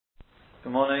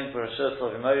Good morning, Parashat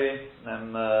Slavimori.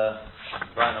 I'm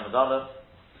Brian Amadala.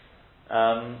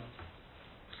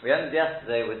 We ended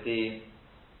yesterday with the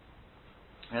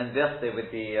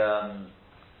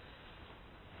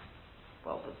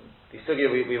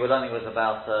sugya we were learning was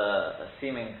about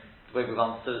assuming the way we've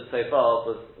gone so far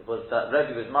was that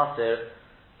Rebbe was matir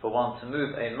for one to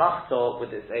move a machtor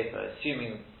with its afer,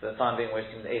 assuming for the time being we're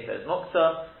assuming the afer is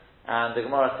mukta. And the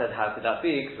Gemara said, how could that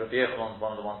be? Because Rabbi Yochanan is one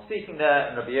of the ones speaking there,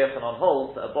 and Rabbi Yochanan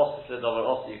holds that a boss of the dollar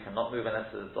also you cannot move unless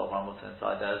there's a dollar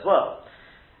inside there as well.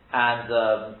 And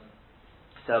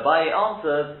so Abaye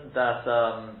answered that,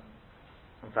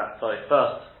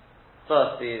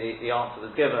 first the answer was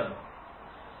given.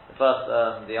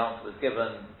 The answer was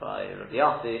given by Rabbi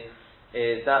Yassi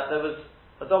is that there was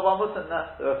a dollar in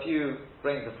there. There were a few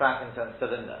grains of frankincense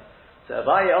still in there. So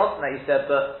Abaye asked that, he said,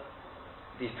 but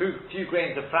these few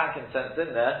grains of frankincense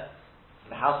in there,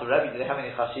 in the house of Rebbe, do they have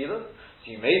any chashivas? So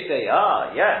you may say,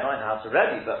 not in the house of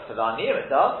Rebbe, but for the Aniyim it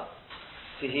does.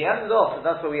 So he ended off, and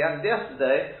that's where we ended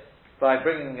yesterday, by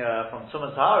bringing from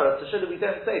Tuman Tahara to show that we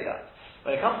don't say that.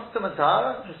 When it comes to Tuman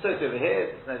Tahara, just over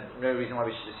here, there's no reason why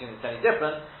we should assume it's any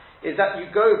different, is that you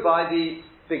go by the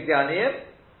Big Day Aniyim,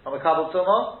 on the Kabbalah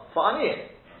Tumah, for Aniyim.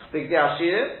 Big Day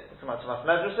Ashirim, Tumas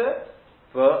Medraseh,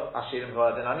 for Ashirim who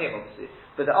are Aniyim, obviously.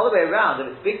 But the other way around, if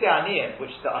it's Big Day Aniyim,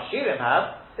 which the Ashirim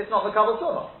have, it's not the Kabbalah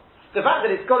Tumah. The fact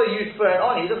that it's got a use for an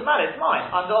Oni doesn't matter, it's mine,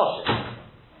 I'm the Oshir.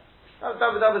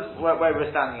 That was where we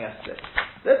were standing yesterday.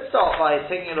 Let's start by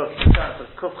taking a look in terms of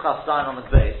Kuf Chaf Zayin on the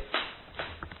base.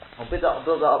 I'll build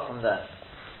that up from there.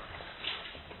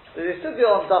 So the study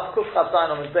on Daf Kuf Chaf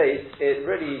Zayin on the base, it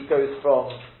really goes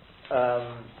from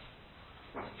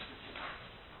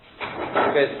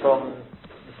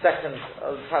second,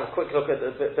 let's have a quick look at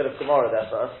a bit of Gemara there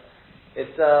first.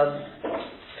 It's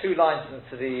 2 lines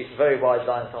into the very wide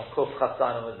lines on Kuf Chaf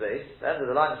Zayin on the base. The end of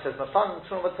the line it says, Mafan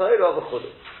Truma Tahira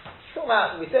V'chudu.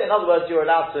 We say, in other words, you're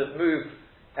allowed to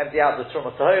empty out the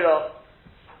Truma Tahira.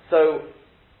 So,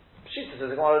 Shita says,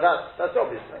 Gemara, that's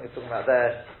obvious. I think it's talking about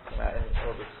there, in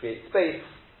order to create space.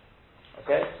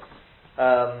 Okay?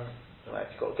 If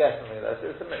you've got a guess, something like that. So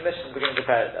it's a mission beginning to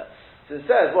prepare it there. So it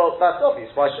says, well, that's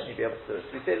obvious, why shouldn't you be able to do it?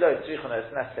 So we say, no, it's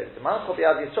necessary. The man called the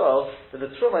Ad Yisrael, that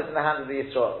the Truma is in the hand of the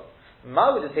Yisrael.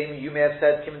 Ma would have taken, you may have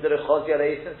said, since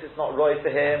it's not right for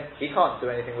him, he can't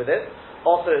do anything with it.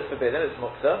 Also it's forbidden, it's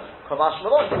mukta. Kamash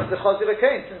Malon, since it's right for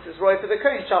the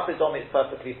Kohen, Shafir Domi, it's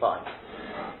perfectly fine.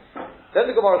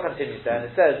 Then the Gemara continues there, and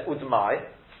it says, Udmai.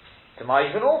 Demai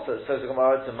even also. So the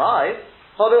Gemara, Demai,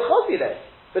 Hodo Chazile.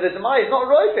 But the Demai is not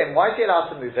right for him, why is he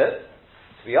allowed to move it?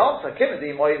 The answer, since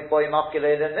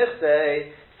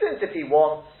if he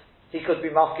wants, he could be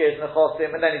mafkir and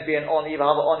nechosim, and then he'd be an oni, he'd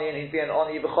have an oni, and he'd be an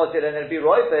oni, v'chozir, and it'd be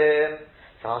right for him.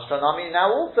 So Hashtanami now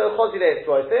also chozir it's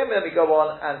right for him, and then we go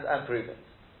on and prove it.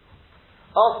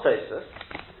 Ask Tosfos,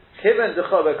 Kiven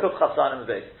Dechol, Kuf Chaf Zayin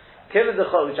Beis. Kiven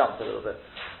Dechol, we jumped a little bit.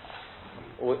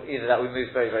 Or either that we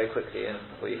moved very, very quickly and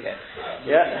before you came.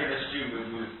 Yeah. You can assume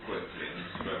we moved quickly in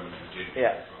this moment of Virginia.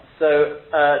 Yeah. So,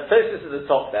 Tosfos is at the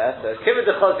top there. So, Kiven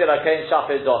Dechol Yelakein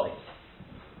Shafir Doni.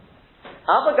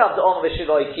 Amagav De'on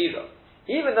V'Shiloi Kira.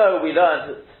 Even though we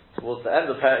learned towards the end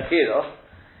of Perek Kira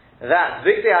that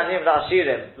Big Day Aniyim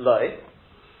V'Ashirim Loi,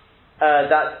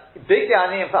 that Big Day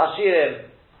Aniyim V'Ashirim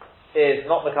is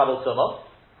not the Kabbalah Tumah,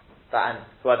 that and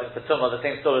who I think for Tumah the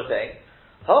same sort of thing.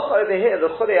 Hoch over here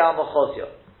L'Chulei Al Machozio.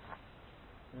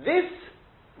 This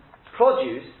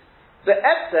produce, the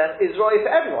Etzem is right for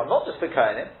everyone, not just for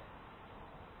Kohanim.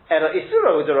 Elo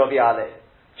Isura U'Da Rav Yaleh.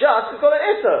 Just it's got an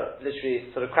Isur,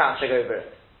 literally sort of crouching over it.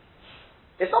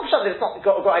 It's not that it's not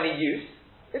got any use.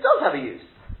 It does have a use.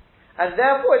 And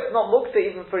therefore it's not mukta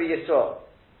even for a Yisrael.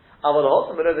 But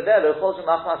over there, the Osher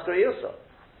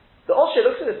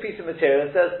looks at this piece of material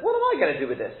and says, what am I going to do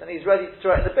with this? And he's ready to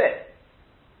throw it in the bin.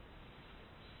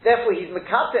 Therefore he's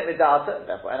mekatet midata,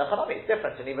 therefore enachanomi, it's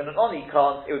different. And even an Oni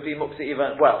can't, it would be mukta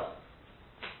even,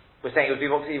 we're saying it would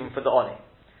be mukta even for the Oni.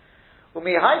 For this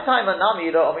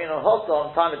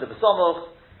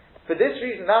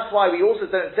reason, that's why we also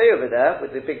don't say over there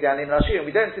with the Big Day Aniyim Ashirim,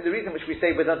 we don't say the reason which we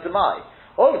say with Antamai.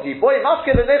 Obviously, why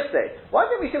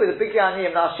don't we say with the Big Day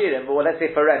Aniyim Ashirim, or let's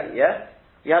say for Rebbe, yeah?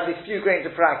 You have these few grains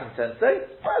of frankincense. So,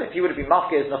 well, if he would have been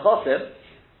mafkir as nechosim,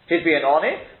 he'd be an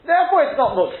oni. Therefore, it's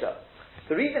not mukta.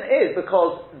 The reason is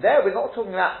because there we're not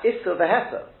talking about Issa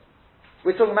v'Hesa.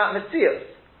 We're talking about Metzios.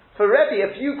 For Rebbe,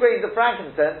 a few grains of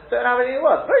frankincense don't have any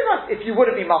worth. Very nice if you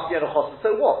would have been mafkir and nechosim,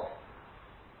 so what?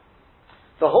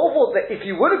 The whole thought that if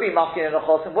you would have been mafkir and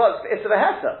nechosim works for Issa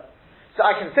v'Hesa. So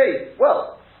I can say,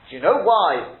 well, do you know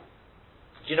why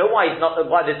he's not?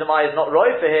 Why the Demai is not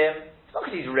right for him? It's not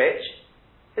because he's rich.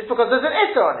 It's because there's an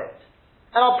Issa on it.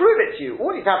 And I'll prove it to you.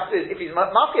 All you have to do is, if he's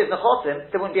Mafkir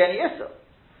Nechosim, there wouldn't be any Issa.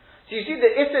 So you see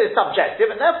that Issa is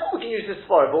subjective, and therefore we can use this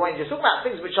for it. But when you're talking about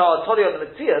things which are Tori on the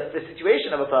Metzias, the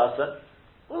situation of a person,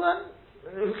 well then,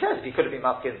 who cares if he could have been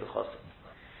Mafkir Nechosim?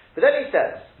 But then he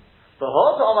says,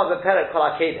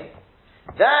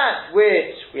 that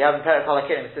which we have in Perek Kol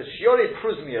HaKelim, it says, Shiori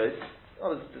Pruzmios,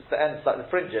 it's the ends, like the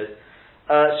fringes,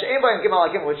 She'en Boim Gimel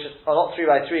HaGimel, which are not 3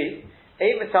 by 3,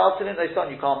 Ein Metaltalin, they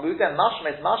son, you can't move them, Mashma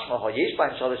is Mashma, Hoyesh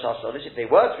Boim Sholish HaSholish, if they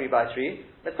were 3 by 3,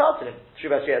 Metaltalin, 3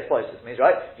 by 3 as poised, this means,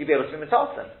 right, you'd be able to be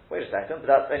Metaltalin. Wait a second, but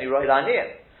that's only Rohid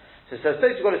Aniyim. So it says, so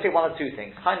you've got to say one of two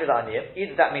things, Hainu Aniyim,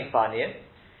 either that means Aniyim,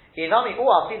 Inami or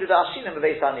Afidu Ashirim of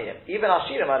Aniyim, even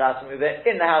Ashirim are allowed to move it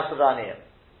in the house of Aniyim.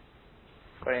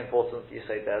 Very important you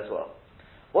say there as well.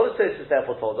 What has Tosfos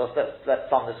therefore told us? Let's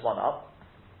sum this one up.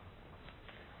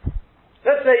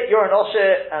 Let's say you're an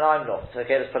Osher and I'm not.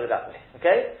 Okay, let's put it that way.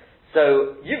 Okay?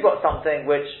 So, you've got something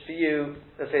which for you,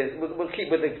 let's say, we'll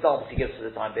keep with the examples he gives for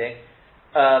the time being.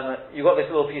 You've got this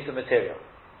little piece of material.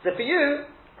 So for you,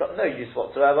 it's got no use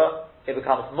whatsoever. It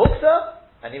becomes muksa,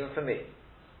 and even for me.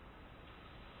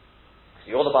 So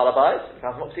you're the balabais, it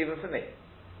becomes muksa even for me.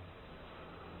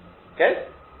 Okay?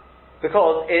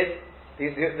 Because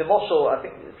the moshel, I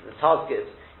think the Taz gives,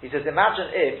 he says,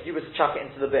 imagine if you were to chuck it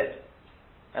into the bin,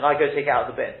 and I go take it out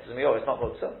of the bin. So, it's not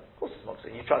muksa. Of course it's muksa.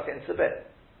 You chucked it into the bin.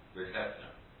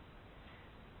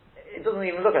 It doesn't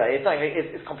even look at it.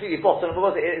 It's completely bottom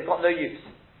because it's got no use.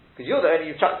 Because you're the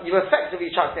only, you've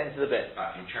effectively chucked it into the bin.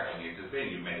 But in chucking it into the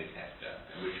bin, you made it hefter,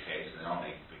 in which case, then I'll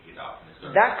make pick it up.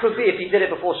 That could be if he did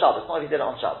it before Shabbos, not if he did it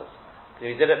on Shabbos.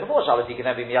 If he did it before Shabbos, he can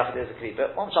then be miyachid as a kli.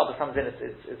 But once Shabbos comes in,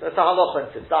 it's a halacha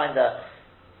and it's in the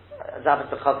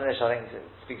Zavet Chazanish, I think,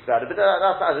 speaks about it. But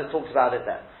that's as it talks about it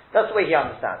there. That's the way he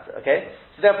understands it. Okay.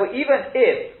 So therefore, even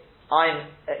if I'm,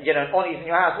 on in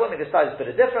your house, won't make the size a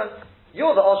bit of difference.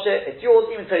 You're the Osher, it's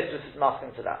yours. Even Tosfos is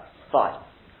masking to that. Fine.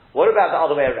 What about the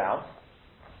other way around?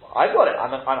 I've got it.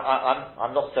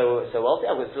 I'm not so wealthy.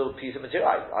 I've got this little piece of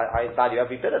material. I value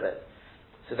every bit of it.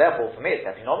 So therefore, for me, it's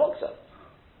definitely not muksa.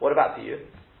 What about for you?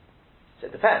 So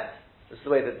it depends. This is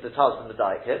the way that the Taz from the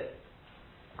Daik is.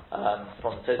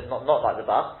 From the Taz, not like the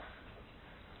Bach.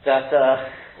 That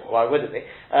why would it be?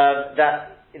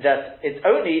 That it's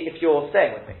only if you're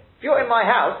staying with me. If you're in my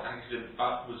house. Actually, the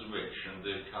Bach was rich and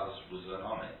the Taz was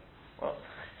on it. Well,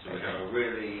 so we have a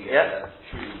really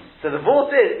true. So the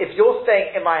vault is, if you're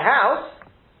staying in my house,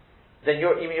 then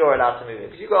you're allowed to move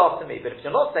it because you go after me. But if you're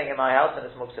not staying in my house, then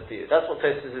it's muksa for you. That's what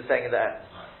Tosfos is saying in the end.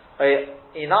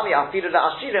 Inami afidu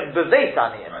ashirim b'veit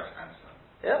aniyim.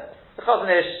 Yeah, the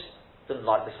Chazanish didn't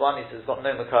like this one. He says it's got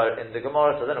no makar in the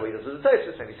Gemara, so I don't know what he does with the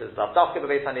Tosfos. Maybe he says dafka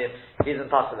b'veit aniyim. He doesn't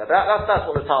pass it there. But that's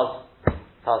what the Taz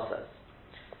says.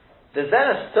 There's then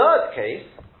a third case,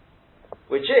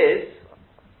 which is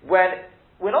when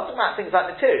we're not talking about things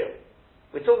like material.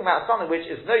 We're talking about something which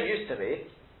is no use to me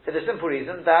for the simple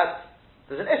reason that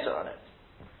there's an issa on it.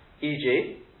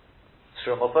 E.g.,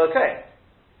 shrum or okay.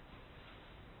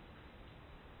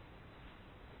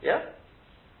 Yeah?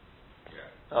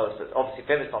 Oh, so obviously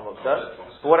for him it's not muksa.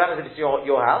 But what happens if it's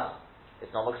your house?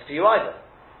 It's not muksa for you either.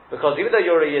 Because even though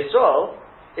you're a Yisrael,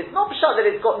 it's not pshat that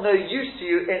it's got no use to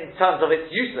you in terms of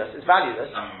it's useless, it's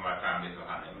valueless. Some of my family for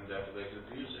Hanim, and therefore they could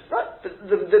use it. Right, but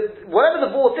whatever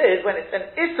the vort is, when it's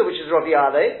an issa which is Ravi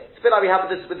Ale, it's a bit like we have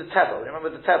with the Tevel. Remember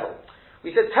the Tevel?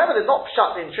 We said Tevel is not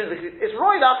pshat intrinsically, it's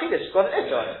Roy Lachidish, it's got an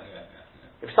issa on it.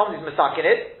 If somebody's misakin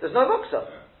it, there's no muksa.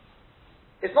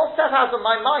 It's not set out of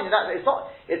my mind. It's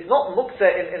not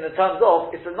muksa in the terms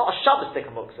of it's not a Shabbos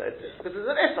stick of muksa. Because there's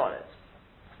an issa on it.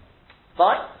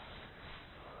 Fine.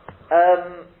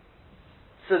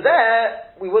 So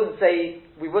there we wouldn't say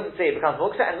it becomes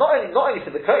muksa, and not only for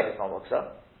the kohen it's not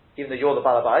muksa, even though you're the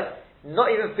balabais.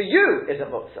 Not even for you isn't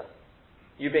muksa.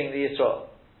 You being the Yisrael.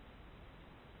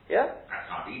 Yeah. I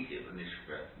can't eat it, but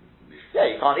yeah,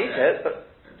 you can't eat it, but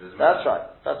that's right.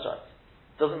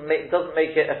 Doesn't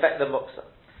make it affect the muksa.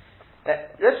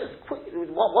 Let's just put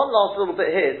one last little bit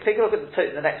here. Take a look at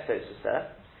the next Tosfos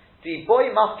there. The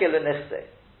boy maskil nisse.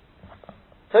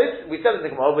 We said in the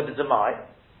Gemara with the Demai.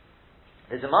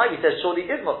 The Demai we said surely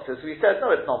is muksa. So we said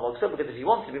no, it's not muksa because if he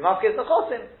wants to be maskil, it's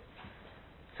nechosim.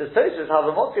 So Tosfos how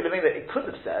the muksa mean that it could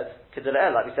have said kedel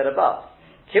like we said above.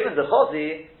 Kiven the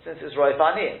chosi since it's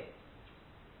roifanim.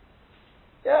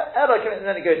 Yeah, and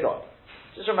then it goes on.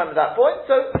 Just remember that point.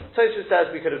 So Tosfos says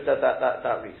we could have said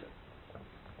that reason.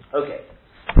 Okay.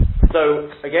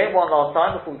 So again, one last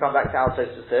time before we come back to our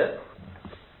Tosfos here.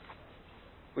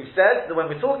 We've said that when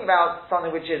we're talking about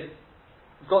something which is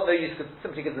got no use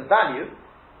simply because of value,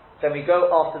 then we go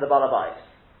after the balabais.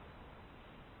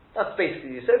 That's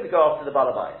basically so we go after the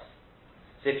balabais.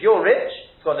 So if you're rich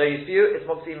it's got no use for you, it's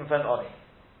muksa even for an oni.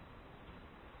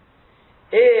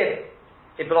 If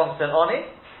it belongs to an oni,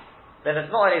 then it's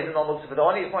not only is it not muksa for the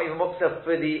oni, it's not even muksa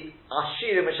for the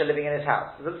ashirim which are living in his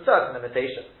house. There's a certain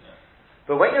limitation.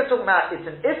 But when you're talking about it's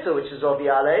an issa which is Rav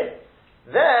Yale,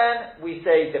 then we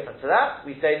say different to that.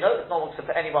 We say no, it's not muksa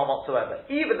for anyone whatsoever.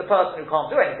 Even the person who can't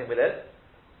do anything with it,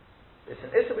 it's an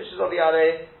issa which is Rav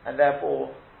Yale, and therefore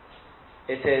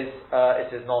it is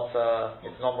not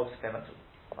muksa for him at all.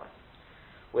 Right.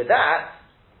 With that,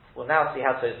 we'll now see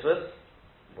how Tosfos.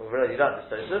 We've already done this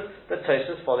Tosfos, but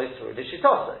Tosfos follows through the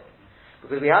Shitose.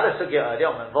 Because we had a sugya earlier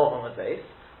on involvement with base,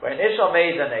 where an Isha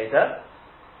made a neder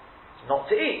not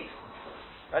to eat.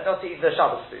 Right, not to eat the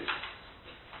Shabbos food.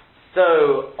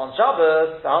 So, on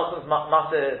Shabbos, the husband's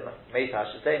made for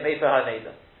her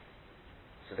neder.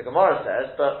 So the Gemara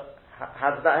says, but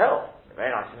how does that help?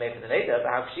 Very nice to make for the neder, but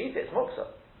how can she eat it? It's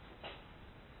muksa.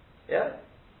 Yeah?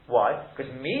 Why?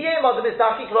 Because miye madam is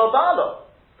daki klo balo.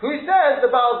 Who says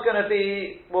the baal is going to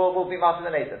be, will be master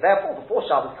the neder? Therefore, before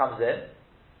Shabbos comes in,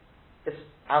 it's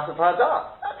out of her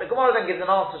da'at. The Gemara then gives an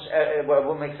answer where a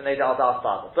woman makes a neder al da'at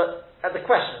balo. But at the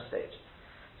question stage,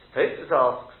 so Tosfos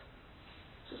asks,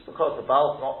 just because the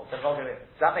Baal's they're not going to,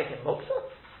 does that make it muksa?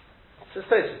 So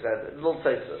Tosfos says, little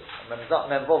Tosfos,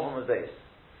 involvement with this.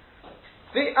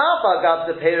 The Abba got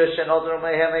the Perush and Odron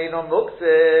Mehem on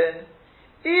muksa,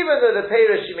 even though the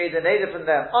Perush she made a neder from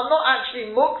them are not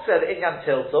actually muksa in Yan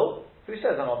Tiltul. Who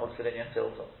says they're not muksa in Yan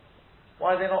Tiltul?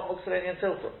 Why are they not muksa in Yan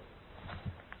Tiltul?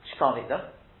 She can't eat them.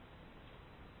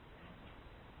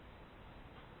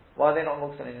 Why are they not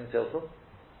muksa in Yan Tiltul?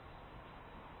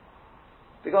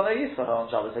 They got no use for her on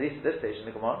Shabbos, at least at this stage in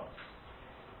the Gemara.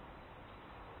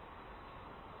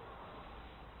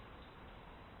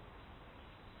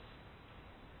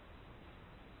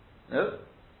 No?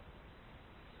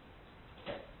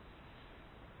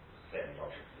 Same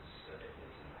logic as if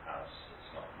it's in the house,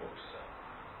 it's not muksa.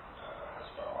 As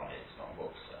for on it, it's not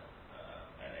muksa.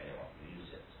 And anyone can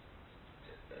use it.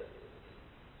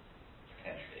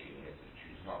 Potentially, even if they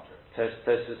choose not to.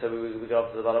 So we go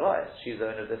up to the Balabais. She's the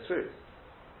owner of this fruit.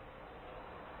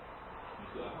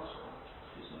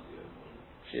 She's not the owner.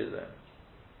 She is there.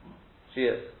 She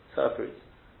is. It's her fruit.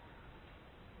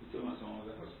 You're talking about someone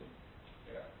with a husband?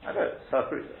 Yeah. I know, it's her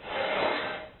fruit.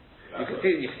 You can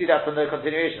see that from the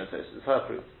continuation of this. It's her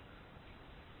fruit.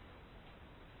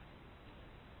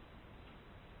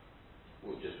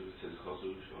 Well, just because it says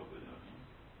Chazul Shah, but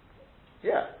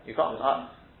Yeah, you can't.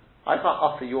 I can't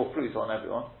offer your fruit on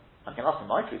everyone. I can offer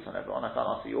my fruit on everyone. I can't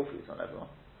offer your fruit on everyone.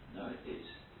 no,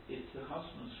 it's the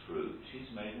husband's fruit. She's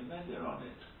made a neder on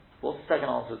it. What's the second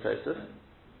answer to Tosfos?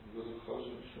 Because of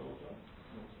Chazul Shah.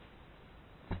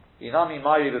 Inami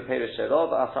Mari bePerush Shelo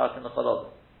v'Asart in the Cholod.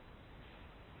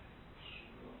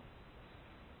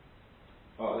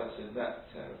 Oh, that's in that.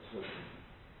 That's what you're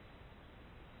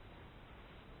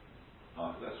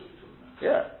talking about.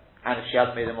 Yeah. And if she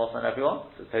hasn't made them also on everyone,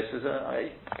 so Tosfos I'm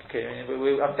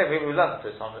saying we learned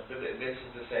this on it. But this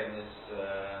is the same as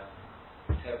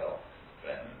Tevel,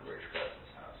 then rich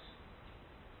person's house.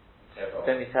 Tevel.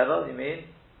 Tevel, you mean?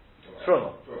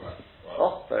 Truma.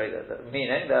 Oh, very good.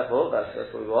 Meaning, therefore, that's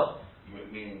what we want.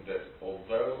 Meaning that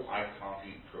although I can't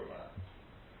eat truma,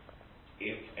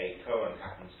 if a Kohen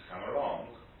happens to come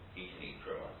along, he can eat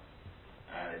truma,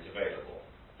 and it's available.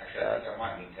 Actually, I think I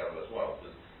might need Tevel as well,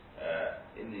 because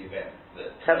in the event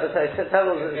that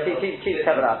keep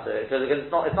Tevel out of it, because it's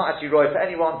not actually right for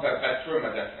anyone. But truma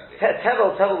definitely.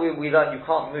 Tevel we learn you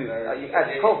can't move. As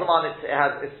Kolzaman,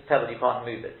 it's Tevel, you can't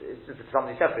move it. It's just if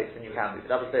somebody separates, then you can move it.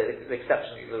 That was the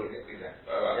exception to the rule. Exactly.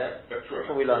 But truma. That's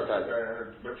what we learned out.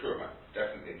 But truma,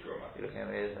 definitely truma. You're looking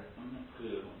at me, isn't it? I'm not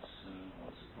clear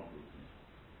what's the problem.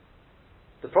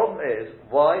 The problem is,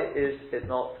 why is it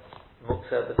not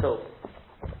Muksa Batil?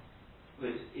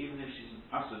 Well, even if she's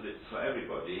uttered it for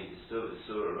everybody, it's still a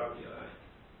Surah Rabbi,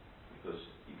 because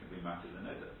you can be matter the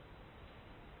neder.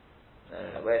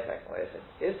 No, wait a second.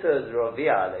 Issa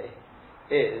Raviale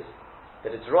is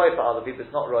that it's right for other people,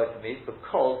 it's not right for me,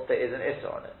 because there is an Issa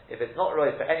on it. If it's not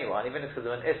right for anyone, even if it's because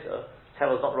of an Issa,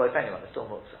 Tevel's not right for anyone, it's still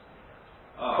Muksa.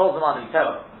 Calls them on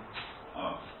Tevel.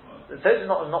 So it's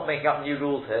not making up new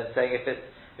rules here and saying if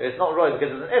it's not right because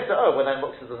it's an Issa, well then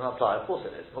Muksa doesn't apply. Of course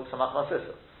it is. Muksa Matmas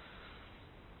Issa.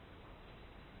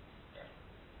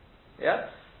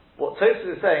 Yeah? What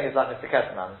Tosfos is saying is like Mr.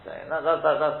 Ketterman is saying.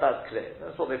 That's clear.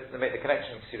 That's what they make the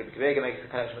connection. Sura B'Kivega makes the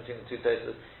connection between the two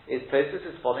Tosfos. Tosfos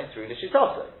is following through the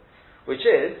Shitase, which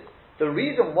is the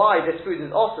reason why this food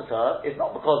is osata is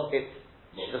not because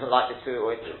she doesn't like this food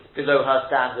or it's below her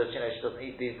standards. She doesn't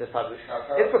eat this type of.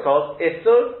 It's because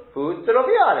Isur food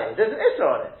Deroviale. There's an Isur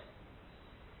on it.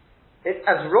 it's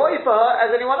as roy for her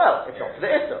as anyone else, if not for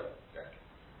the Issa.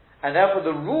 And therefore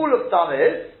the rule of thumb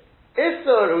is,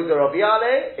 Issa Ruda Rabbi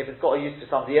Ale, if it's got a use to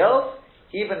somebody else,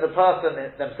 even the person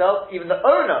themselves, even the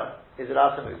owner, is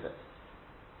allowed to move it.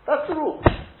 That's the rule.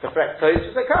 So Frek Toes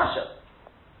is a kasha.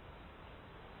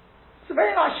 So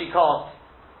very nice, she can't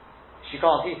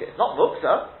eat it. It's not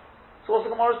muksa, so what's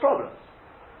the Gemara's problem?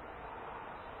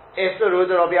 Issa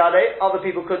Ruda Rabbi Ale, other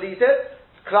people could eat it.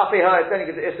 Klapi her, it's only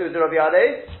because it's Issa Ruda Rabbi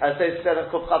Ale, as they said in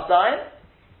Kuf Chav Zayin.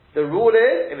 The rule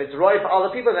is, if it's right for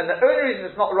other people, then the only reason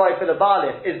it's not right for the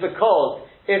Baalim is because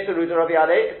if the Ruda Rabbi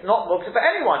Ale, it's not muksa for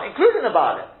anyone, including the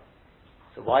Baalim.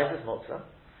 So why is this muksa?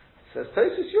 Says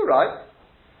Tosus, you're right.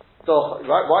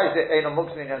 Right? Why is it Einon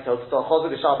muksa in yourself? If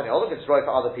it's right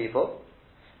for other people.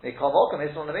 This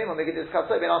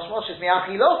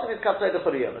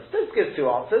gives two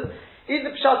answers. Even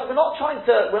the Pshat, we're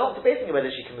not debating whether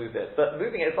she can move it, but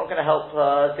moving it's not going to help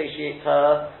satiate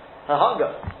her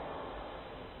hunger.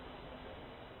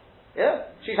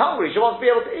 Yeah? She's hungry, she wants to be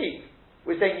able to eat.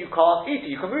 We're saying you can't eat it.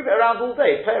 You can move it around all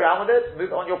day, play around with it, move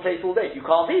it on your plate all day. You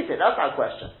can't eat it, that's our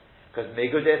question. Because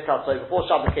Megudis Katsoi, before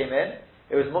Shabbat came in,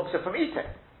 it was muksa from eating.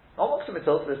 Not muksa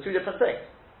mitzvah, so there's two different things.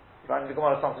 The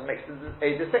Gemara sometimes makes a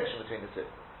distinction between the two.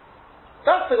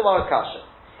 That's the Gemara's kasha.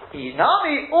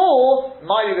 Inami or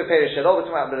Ma'ili B'Peiros Shelo, we're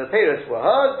talking about the Peiros were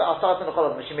hers, but Asat and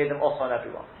Necholav, she made them also on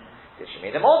everyone. If she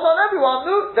made them also on everyone,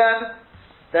 no,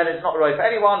 then it's not right for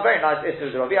anyone. Very nice, Issa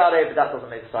Ruda Rabbi Ale, but that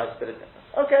doesn't make the slightest bit of difference.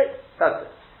 Okay, that's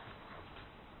it.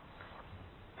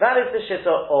 That is the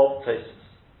shitta of Tosfos.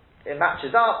 It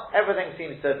matches up, everything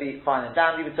seems to be fine and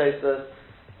dandy with Tosfos.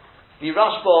 The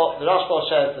Rashba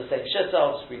shares the same shitta.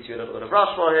 I'll just read to you a little bit of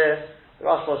Rashba here. The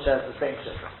Rashba shares the same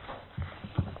shitta.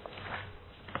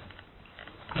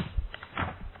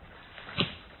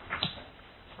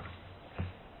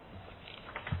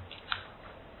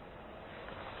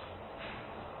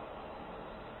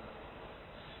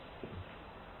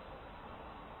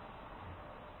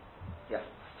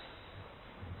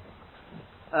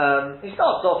 He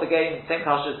starts off again, same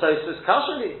kasha, Tosfos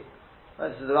kashali.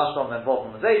 This is the Rashba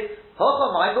involved in the date. What's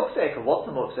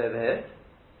the muksa over here?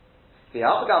 Even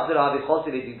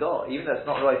though it's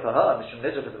not right for her,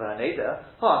 because of her neder,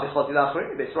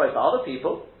 it's right for other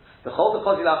people. The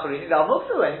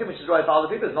anything which is right for other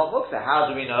people is not muksa. How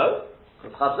do we know?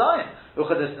 Chav Zayin.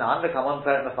 Uchadisnan, become one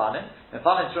parent mefanim.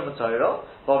 Mefanim Truma Torah.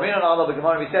 But we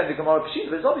said the Gemara Pshita,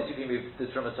 but it's obvious if you move the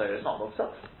Truma Torah, it's not muksa.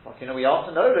 We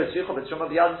also know that Tzricha b'Truma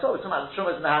b'Yad Yisrael. It's talking about the Truma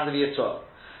is in the hands of Yisrael.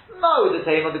 No, the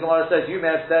time of the Gemara says, you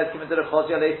may have said, since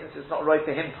it's not right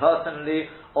for him personally,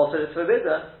 also it's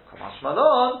forbidden. Kamash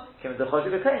Malon, Kim the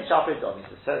Chosya L'Kain, Shafri Dom. He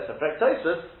says,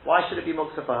 why should it be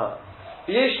muksa for her?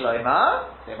 V'yesh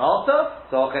Loima, same answer.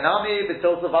 So Kanami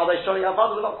b'Tilta V'Adai Shori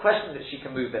Avad, we're not questioning that she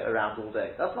can move it around all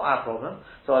day. That's not our problem.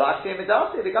 So I'll actually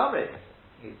Midasi the Gamri.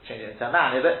 He's changing it into a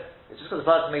man, but it's just because the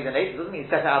person made the nation doesn't mean he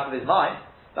set it out of his mind.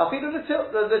 Now, people the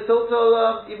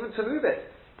Tilta even to move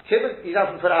it. He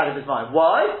doesn't put it out of his mind.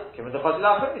 Why? Since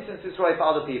it's right for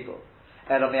other people.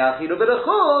 He said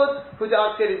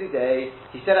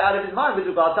it out of his mind with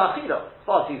regard to Achila. As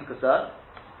far as he's concerned,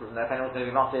 doesn't know if anyone's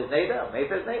moving after his neighbour, or maybe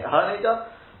his neighbour, her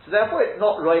neighbour. So therefore it's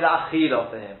not Roila Achila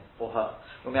for him, or her.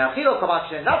 When Achila come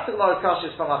action, that's the Gemara's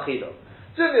Kashis from Achila.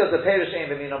 Doing the Perish Ein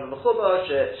B'Minam B'Mechuba,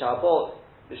 Shabbat,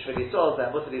 B'Shvil Yisrael,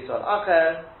 then Mutter Yisrael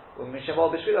Acher,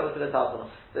 U'Mishavol B'Shvil Mutter Yisrael.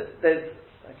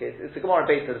 Okay, it's a Gemara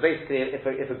basis. Basically,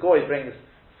 if a goy brings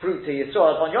fruit to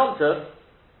Yisrael on Yom Tov,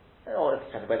 or it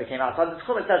depends where they came outside the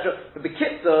Tchum, etc. But the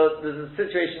Kitzur, there's a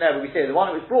situation there where we say the one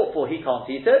it was brought for, he can't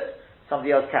eat it,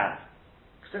 somebody else can.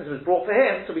 Since it was brought for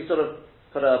him, so we sort of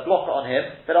put a blocker on him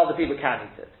that other people can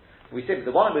eat it. We say, but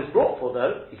the one it was brought for,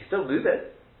 though, he can still move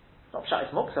it. It's not Pshat,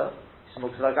 it's Muksa. It's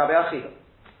Muksa like Gabi Achila.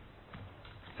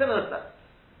 Similar to that.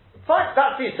 Fine,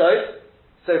 that's the Yisod.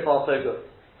 So far, so good.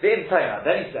 Then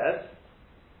he says,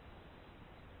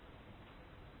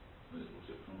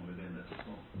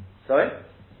 sorry?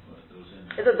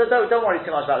 Don't worry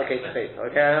too much about the case of faith,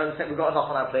 okay? I understand we've got enough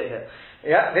on our plate here.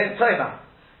 Yeah? Then Toma.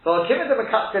 So, then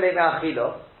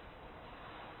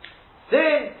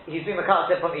he's been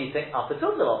mekatzele from eating after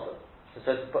Tilzel also.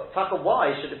 So, but Taka,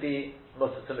 why should it be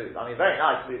mutter to move? I mean, very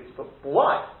nice, but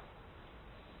why?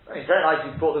 I mean, very nice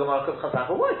you brought the Gemara Kuf Chazan,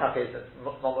 but why Taka is it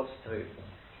not mutter to move?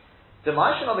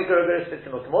 What's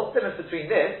the difference between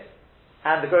this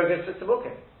and the Gurgur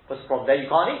Spitzamukim? What's the problem there? You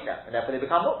can't eat them, and therefore they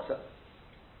become muksa.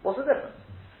 What's the difference?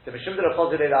 The Mishum de la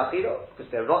Chazir Achilo, because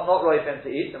they're not right for them to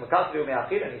eat, and Makatzil me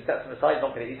Achilo, and he steps from the side,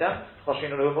 not going to eat them.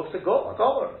 Choshinu Lahu Muksa Gomer.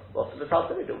 What's the Mishum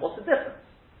do? What's the difference?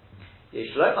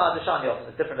 Yeshloim Adashan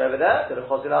Yosim is different over there. The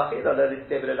Chazir Achilo,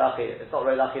 it's not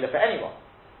right Achilo for anyone.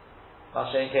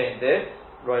 Mashen came this.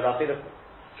 Roy Lafid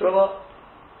Truma.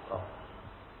 Oh.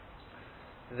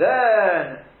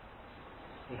 Then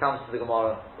he comes to the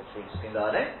Gemara, which we've just been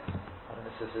learning. I think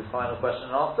this is his final question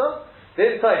and answer.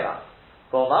 Then Toima.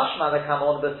 For mashma that come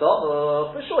on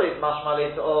besomu, for sure it's mashma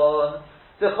later on.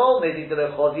 The whole maybe the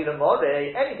chodi more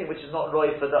anything which is not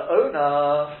roy for the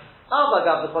owner.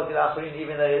 Avagav the chodi l'achrin,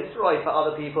 even though it's roy for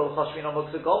other people. Choshvin on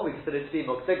muksa gom, we consider it to be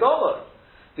muksa gomer.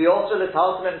 The also the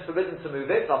talsman is forbidden to move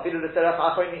it. Even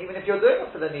if you're doing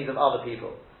it for the needs of other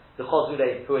people, the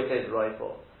chozulei who it is roy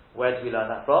for. Where do we learn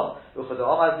that from? As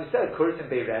we said, Kuritim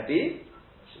Bei Rebbe,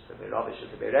 should say Rabbi, should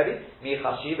say Bei Rebbe, Mi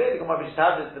Chashive, the Gemara just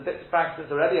have the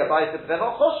practices of Rebbe, Abai said, they're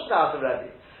not Choshev out of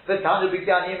Rebbe. But Tanu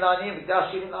B'Gdanim La'anim,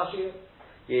 B'Gdashivim La'ashivim.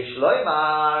 Yesh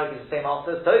Loimar, it's the same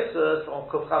answer as Tosfos, on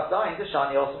Kuf Chav Zayin, the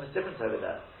Shani also is different over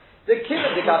there. The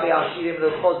Kilim the Gabi Ashirim,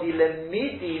 the Chozi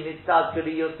Lemidi, Mitzad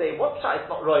Guri, you'll say, what shot it's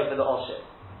not right for the Osher?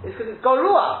 It's because it's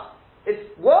Goruah.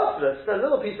 It's worthless, it's a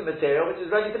little piece of material which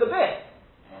is ready for the bin.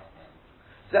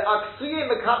 The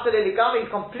Aksuye Mekater Eligami is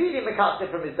completely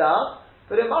Mekater from his dad,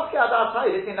 but in Maske Adar Tai,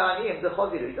 it's in Aniyim, the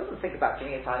Choziru. He doesn't think about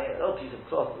giving it tiny, a little piece of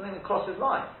cloth, it doesn't even cross his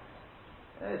mind.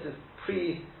 This is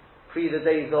pre the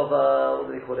days of, what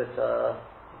do they call it?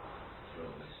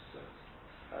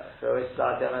 So it's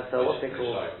what's it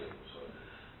called?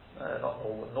 Not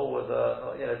Norwood,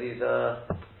 these, the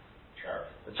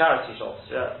charity shops,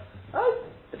 yeah.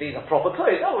 These are proper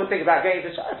clothes. No one would think about going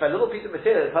to charity. A little piece of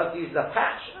material, the person uses a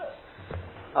patch.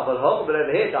 But over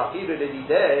here,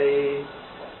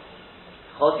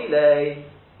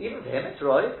 even for him it's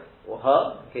right, or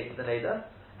her, in case of the neighbor.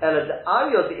 It's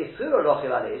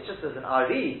just as an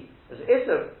Ari, as an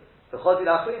Isser, the Chodi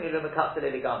Lachrin, you Mekatze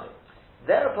Ligamri.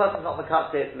 There a person's not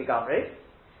Mekatze Ligamri.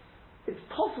 It's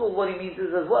possible what he means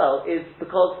is as well, is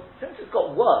because since it's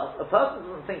got worth, a person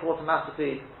doesn't think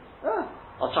automatically,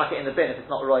 I'll chuck it in the bin if it's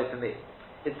not right for me.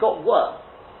 It's got worth.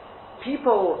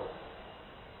 People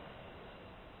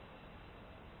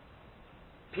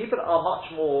are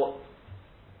much more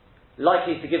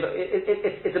likely to give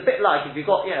it's a bit like if you've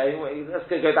got, let's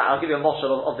go back, I'll give you a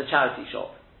moshel of the charity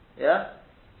shop. Yeah?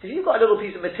 So if you've got a little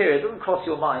piece of material, it doesn't cross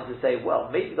your mind to say, well,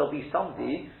 maybe there'll be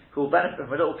somebody who will benefit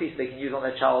from a little piece they can use on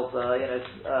their child's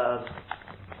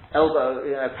elbow,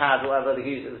 pad, or whatever they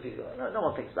use it. No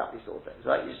one thinks about these sort of things,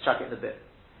 right? You just chuck it in the bin.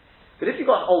 But if you've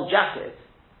got an old jacket,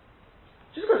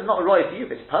 just because it's not right for you,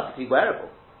 but it's perfectly wearable.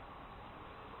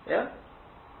 Yeah?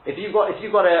 If you've got a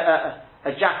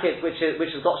jacket which has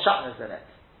got shatners in it,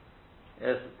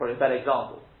 it's probably a better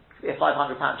example. It could be a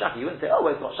 £500 jacket. You wouldn't say,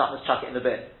 it's got shatners, chuck it in the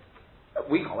bin.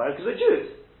 We can't wear it because we're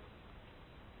Jews.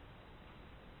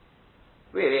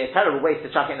 Really, a terrible waste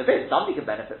to chuck it in the bin. Somebody can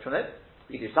benefit from it.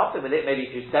 You do something with it. Maybe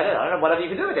you could sell it. I don't know, whatever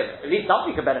you can do with it. At least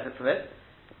somebody can benefit from it.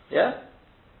 Yeah.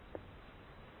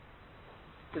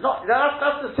 It's not,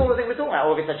 that's the sort of thing we're talking about.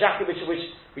 Or if it's a jacket which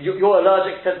you're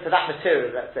allergic to that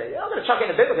material, let's say, I'm going to chuck it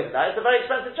in a bin because of that. It's a very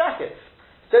expensive jacket.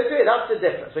 So to it, that's the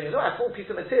difference. When you're talking about a small piece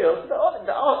of material,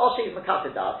 I'll show you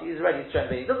Makatid out. He's ready to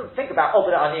train me. He doesn't think about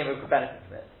but Aniyim who could benefit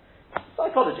from it.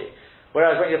 Psychology.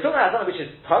 Whereas when you're talking about something which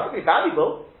is perfectly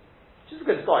valuable, just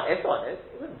because it's got an S on it,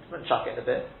 you wouldn't chuck it in a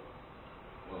bin.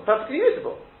 Perfectly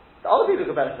usable. The other people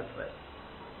could benefit from it.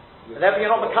 And therefore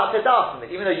you're not Makatid out from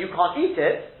it. Even though you can't eat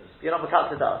it, you're not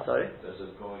Makatid out, sorry. There's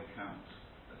a goy count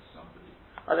as somebody.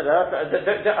 I don't know,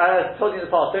 I told you in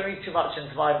the past, don't read too much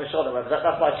into my Mishnah,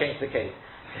 that's why I changed the case.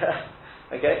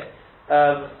 Okay?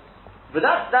 But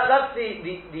that's the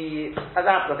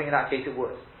I think in that case it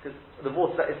would. Because the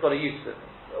water, it's got a use for it.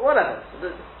 Whatever.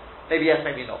 Maybe yes,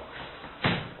 maybe not.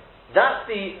 That's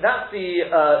the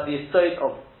state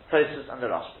of Tosfos and the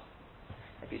Rashba.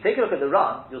 If you take a look at the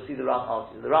Ran, you'll see the Ran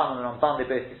argues. The Ran and the Ramban, they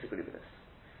both disagree with this.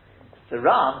 The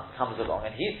Ran comes along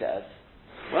and he says,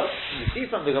 well, you see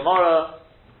from the Gemara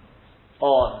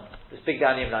on the Big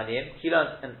Daniim Laniyim, he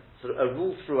learns sort of a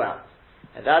rule throughout.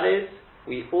 And that is,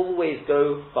 we always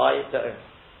go by the owner.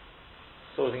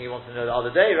 Sort of thing you want to know the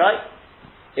other day, right?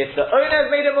 If the owner has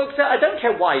made a muksa, I don't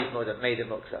care why he's made a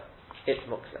muksa. It's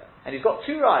muksa. And he's got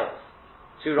two rayas.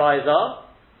 Two rayas are,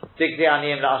 Digdi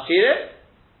Aniyim La'ashirim,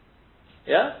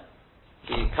 yeah?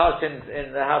 The curtains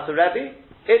in the house of Rebbe.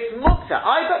 It's muksa.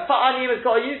 Either for Aniyim it's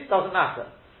got a use, doesn't matter.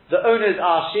 The owners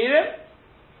are Shirim,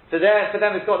 for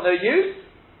them it's got no use,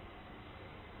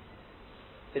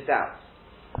 it's out.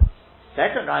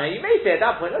 Second raya, you may say at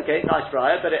that point, okay, nice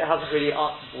raya, but it hasn't really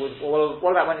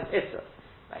what about when it's Issa?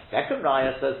 My second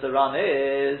raya, says the Ran,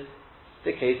 is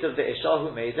the case of the Isha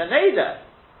who made a neder.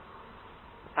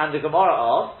 And the Gemara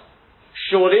asks,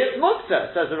 surely it's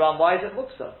muksa. Says the Ran, why is it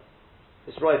muksa?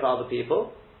 It's right for other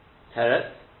people.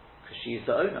 Teret, because she's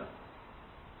the owner.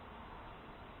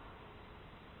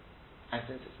 and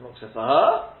since it's muksa for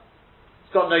her,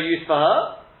 it's got no use for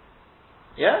her.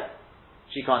 Yeah?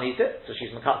 She can't eat it, so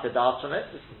she's makata das from it.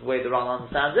 This is the way the Ran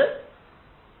understands it.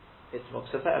 It's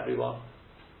muksa for everyone.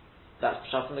 That's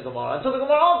Pshat in the Gemara. Until the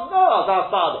Gemara answers, no, that's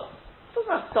father. It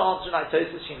doesn't have to answer like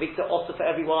Tosfos, she makes it also for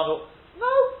everyone. Or,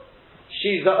 no.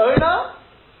 She's the owner.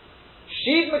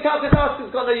 She's makata das,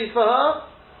 it's got no use for her.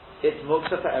 It's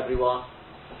muksa for everyone.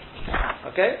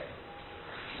 Okay?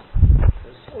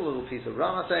 There's a small little piece of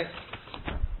Ran, I think.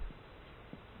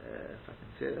 If I can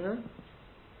see it there.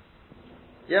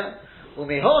 Yeah. He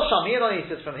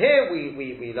says from here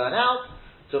we learn out.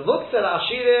 So muksa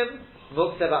ashirim,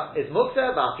 muksa is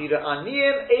muksa, ba'afira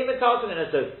aniyim, eimetatim, and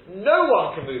so no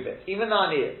one can move it, even the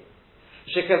aniyim.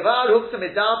 Shekavar huksa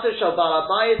midata shal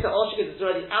balabayis, the oshir, it's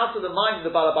already out of the mind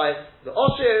of the balabayis, the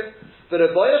oshir, but a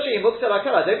boyoshi muksa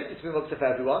lakal, I don't think it's to be muksa for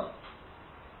everyone.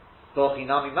 Vochi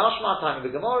nami mashma, time of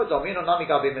the Gemara, domino nami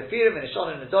gabi mefirim, and ishon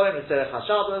and nedorim, and tzerech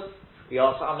hashabas. We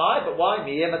ask, amai, but why?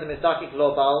 Miyem ad mizdakik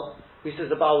lo bal. Who says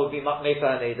the Baal would be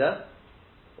Mefer Neder?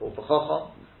 Or B'chochom?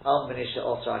 Al Menisha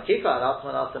Osra Akifa, and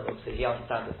Atman Atam Muksa. He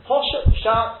understands it. Poshet,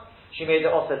 Pshat, she made it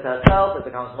offset to herself, it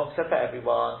becomes Muksa for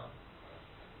everyone.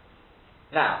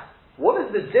 Now, what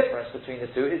is the difference between the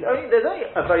two? There's only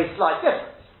a very slight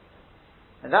difference.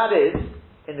 And that is,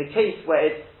 in the case where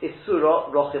it's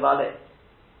Surah Rochiv Aleh.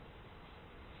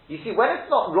 You see, when it's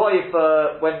not Roy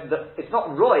it's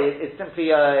not Roy, it's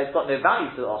simply, it's got no value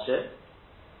to the Osher,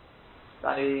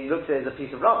 and he looks at it as a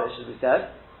piece of rubbish, as we said,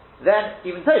 then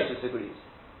even Tosfos agrees.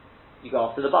 You go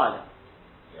after the Bailam.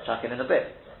 Chuck it in a bit.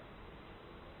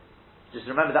 Just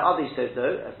remember that other says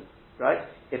though, right?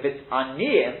 If it's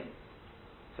Aniyim,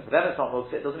 so for them it's not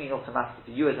Muksa, it doesn't mean automatically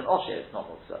for you as an Osher it's not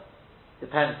Muksa.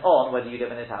 Depends on whether you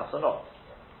live in his house or not.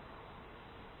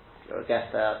 If you're a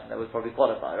guest there, that would probably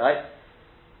qualify, right?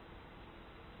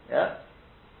 Yeah?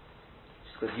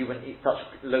 Just because you wouldn't eat such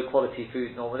low quality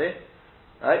food normally.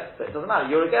 Right? But it doesn't matter.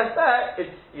 You're a guest there,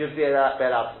 you'd be allowed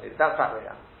to move. That's that way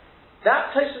down.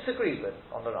 That Tosfos agrees with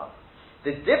on the run.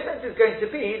 The difference is going to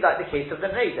be like the case of the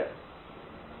Neder.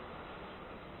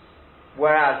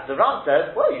 Whereas the Ran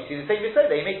says, well, you see the same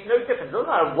Yisod, it makes no difference. It doesn't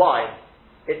matter why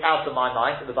it's out of my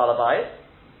mind for the Balabayit.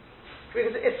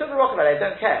 Because it's Surah Rochiv Aleh, I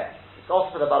don't care. It's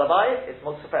also for the Balabayit, it's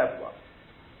muksa for everyone.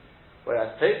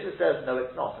 Whereas Tosfos says, no,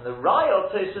 it's not. And the Raya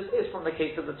of Tosfos is from the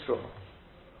case of the Truma.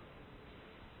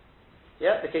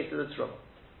 Yeah, the case of the Truma.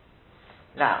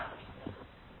 Now,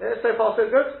 so far so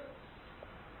good?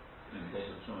 In the case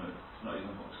of Truma, it's not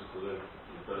even muksa for the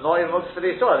person. Not even muksa for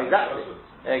the Yisrael, exactly.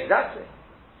 Exactly.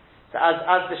 So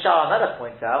as the Shara Melech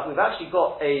points out, we've actually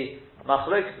got a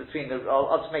machlokas between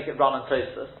I'll just make it Ran and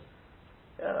Tosfos.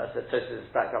 Yeah, that's Tosfos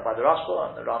is backed up by the Rashba,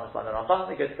 and the Ran is by the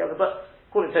Ramban, they go together, but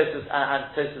call it Tosfos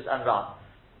and Ran.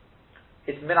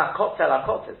 It's minakot tel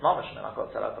akot, it's mamash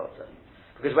minakot tel akot.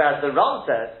 Because whereas the Ran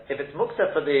says, if it's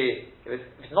muksa for if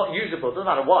it's not usable, it doesn't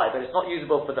matter why, but it's not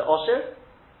usable for the Osher,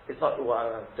 it's not,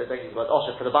 don't use the word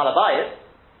Osher, for the Balabayit,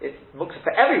 it's muksa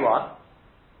for everyone.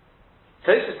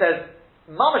 Tosfos says,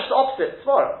 mamash the opposite,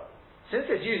 Svara. Since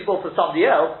it's usable for somebody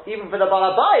else, even for the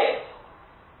Balabayit,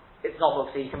 it's not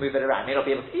muksa, he can move it around. He may not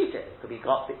be able to eat it, he's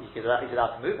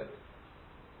allowed to move it.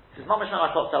 This is mamash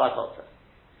malakot salakot.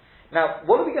 Now,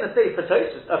 what are we going to say for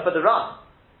Tosfos, for the Ran?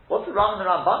 What's the Ran and the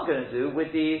Ramban going to do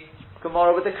with the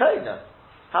Gemara with the Kohen?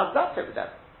 How does that fit with them?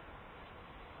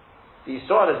 The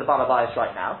Yisrael is the Balabayis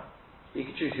right now. You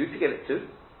can choose who to give it to.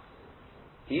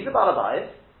 He's the Balabayis.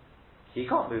 He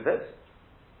can't move it.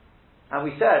 And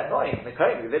we said, not even the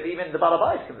Kohen move it, but even the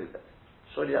Balabayis can move it.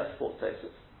 Surely that supports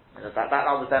Tosfos. And that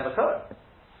was their Makor.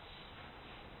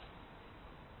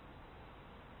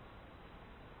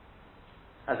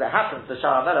 As it happens, the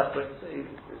Shara Melech brings,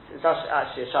 it's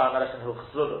actually a Shara Melech in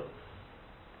Hilchos Lulav.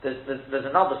 There's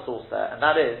another source there, and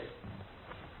that is,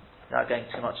 without going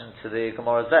too much into the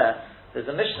Gemara there's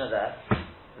a Mishnah there,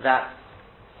 that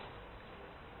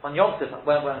on Yom Tov,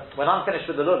 when I'm finished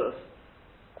with the Lulav,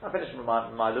 I'm finished with my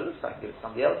Lulav, so I can give it to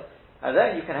somebody else, and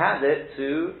then you can hand it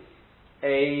to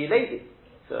a lady,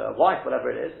 to a wife,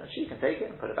 whatever it is, and she can take it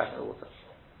and put it back in the water.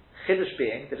 Chiddush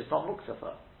being that it's not muktzah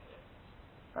for her.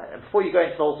 Right? And before you go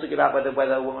into the whole sugi about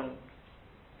whether a woman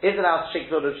is allowed to shake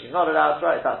lulav, she's not allowed,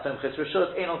 right? That's Simchis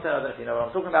Rishut, I don't know if you know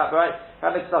what I'm talking about, right?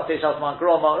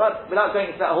 Without going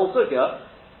into that whole sugya,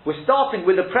 we're starting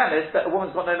with the premise that a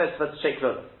woman's got no mitzvah to shake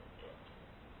lulav.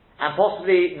 And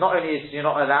possibly, not only is she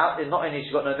not allowed, not only has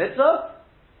she got no mitzvah,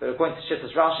 but according to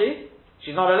Shittas Rashi,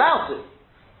 she's not allowed to.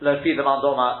 Lo fi the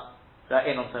mandoma,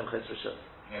 in on Simchis Rishut.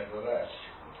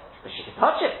 But she can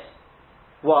touch it.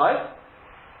 Why?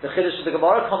 The Chiddush of the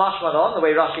Gemara, Chomash Malon, the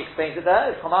way Rashi explains it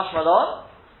there, is Chomash Malon.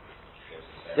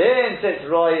 Since it's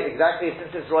Roy, exactly,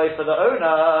 since it's Roy for the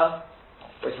owner,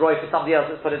 or it's Roy for somebody else,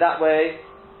 let's put it that way.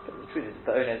 But the truth is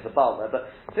the owner is the Baal there, but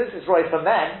since it's Roy for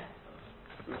men,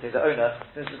 we say the owner,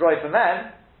 since it's Roy for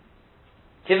men,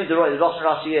 Kim de Roy, the Rosh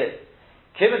Rashi is,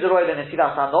 Kim de Roy, then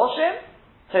Netilas Hanoshim,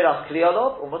 Teras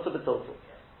Kliyalot, or Mutter B'Totul.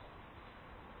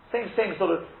 Same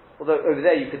sort of, although over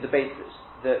there you could debate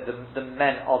the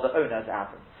men are the owners, it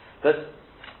happens. But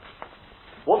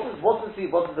what does the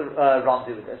Ram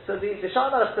do with this? So the Sha'ar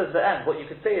HaMelech says at the end, what you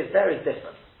could say is there is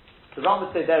different. The Ram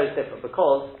would say there is different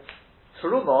because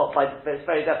Terumah, by its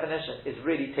very definition, is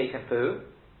really taken for who?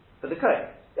 For the Kohen.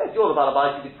 Yes, you're the Baal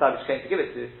Bayis, you can decide which Kohen to give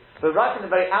it to, but right from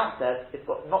the very outset, it's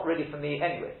not really for me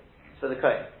anyway. It's for the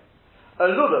Kohen. A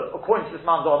lulav, according to this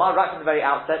man Zohar, right from the very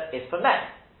outset, is for men.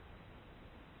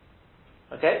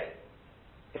 Okay?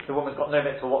 If the woman's got no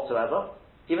mitzvah whatsoever,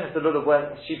 even if the lulav,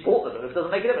 when she bought the lulav, it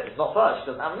doesn't make a difference. It's not for her. She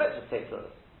doesn't have a mitzvah to take the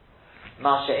lulav.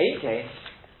 Masha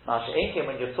Einkein,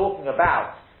 when you're talking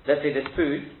about, let's say this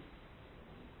food,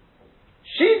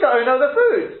 she's the owner of the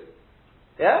food.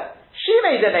 Yeah? She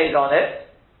made an aid on it.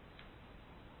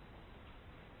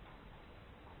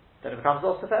 Then it becomes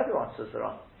also for everyone, says the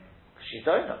Ram. Because she's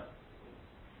the owner.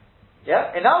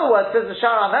 Yeah? In other words, says the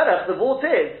Sha'ar HaMelech, the vault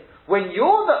is, when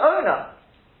you're the owner,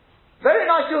 very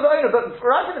nice you're the owner, but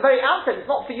right at the very outset, it's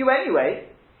not for you anyway.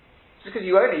 Just because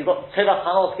you own it, you've got Teras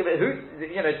Hanol to give it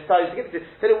decided to give it to.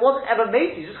 But it wasn't ever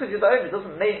made to you. Just because you're the owner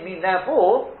doesn't mean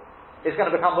therefore it's going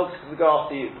to become muksa because we go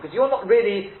after you. Because you're not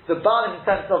really the Baal in the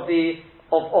sense of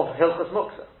Hilchos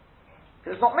Muksa.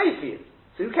 Because it's not made for you.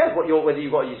 So who cares whether you've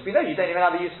got a use? We know you don't even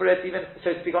have a use for it, even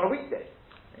so to speak, on a weekday.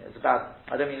 Yeah, it's about,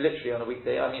 I don't mean literally on a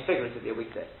weekday, I mean figuratively a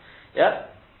weekday. Yeah?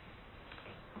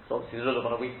 So obviously the lulav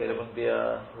on a weekday there wouldn't be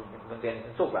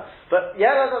anything to talk about. But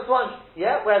yeah, that's one.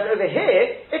 Yeah, whereas over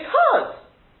here it's hers.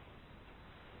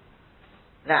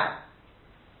 Now,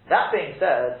 that being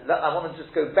said, I want to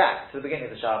just go back to the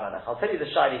beginning of the Sha'ar HaMelech. I'll tell you the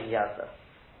shayla he has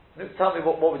there. Tell me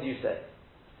what would you say?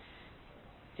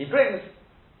 He brings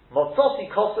Motzosi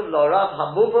Kosev L'Arav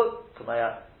Hamuvot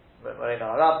Kumaya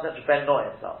Arav Ben Noy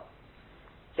himself.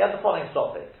 He has the following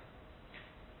topic.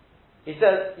 He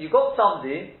says, you've got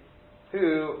somebody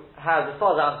who has, as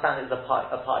far as I understand, is a pipe,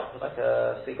 like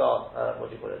a cigar, what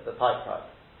do you call it, the pipe type,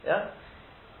 yeah?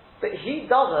 But he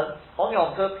doesn't, on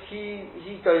Yom Tov,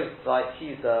 he goes like,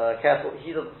 he's careful,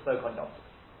 he doesn't smoke on Yom Tov.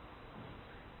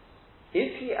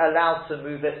 Is he allowed to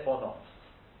move it or not?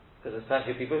 Because there's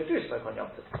plenty of people who do smoke on Yom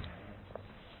Tov.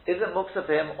 Is it muksa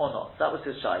for him or not? That was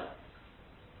his shayla.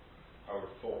 I would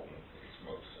have thought it's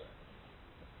muksa,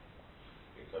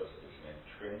 because it's an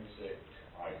intrinsic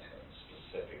item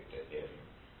specific to him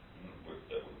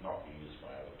that would not be used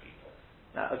by other people.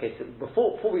 Now, okay, so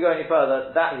before we go any further,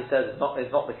 that he says is not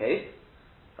the case,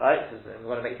 right? So we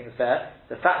want to make things fair.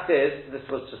 The fact is, this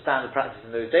was just standard practice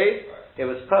in those days. Right. It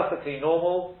was perfectly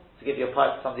normal to give your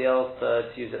pipe to somebody else to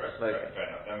use it for smoking.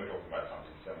 Fair enough. Then we're talking about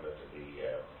something similar to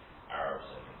the Arabs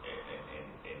in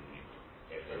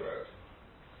the road.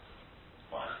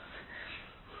 Fine.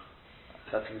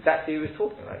 That's exactly who he was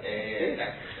talking about. Yeah,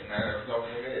 exactly. No, that's not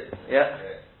what it is. Yeah.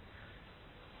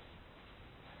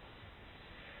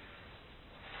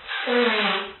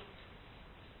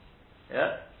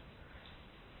 Yeah.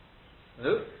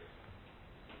 No.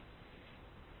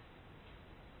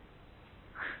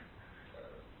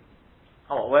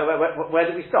 Oh, where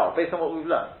did we start? Based on what we've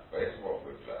learned. Based on what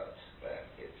we've learned, then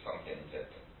it's something that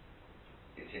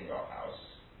it's in your house.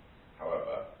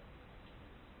 However,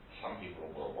 some people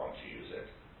will want to use it.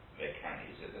 They can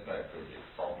use it. There's no intrinsic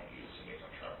problem using it on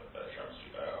Shabbat,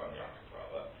 on Yom Tov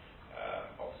rather.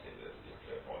 Obviously, there's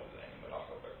clear point of the name of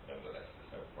Malacha, but nevertheless,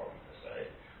 there's no problem per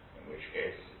se. In which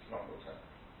case, it's not muksa.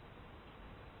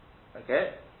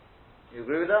 Okay, you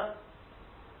agree with that?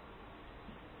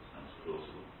 Sounds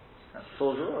plausible. That's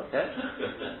plausible. Okay.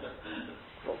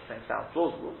 Lots of things sound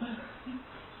plausible.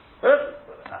 But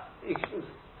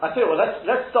I tell you what.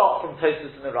 Let's start from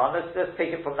Tosfos and Iran. Let's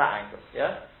take it from that angle.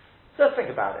 Yeah. So let's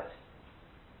think about it.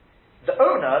 The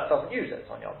owner doesn't use it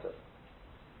on Yom Tov.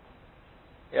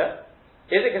 Yeah?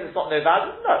 Is it because it's not no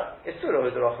value? No. It's true or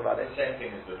is it off about it? The same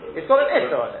thing as the lulav. It's got an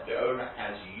issue on it. The owner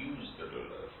has used the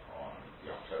lulav on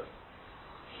Yom Tov.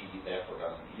 He therefore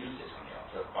doesn't use it on Yom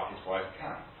Tov, but his wife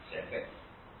can. Same thing.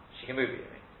 She can move it, you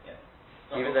mean?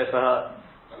 Yeah. Even though for her,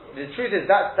 the truth is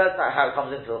that's not how it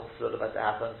comes into lulav as it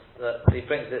happens. That he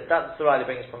brings it. That's the right he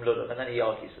brings from lulav, and then he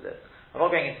argues with it. I'm not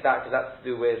going into that because that's to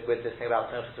do with this thing about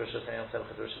Simchas Rishos and Yom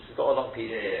Simchas Rishos. We've got a long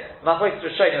piece. My point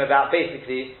is showing him about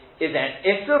basically is there an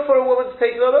issur for a woman to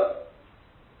take lulav,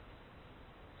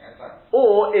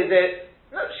 or is it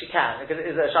No, she can, because it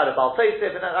is a Shiloh Baal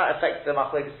Tosef, and that affects the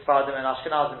Machlokes Sfaradim and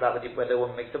Ashkenazim, about whether a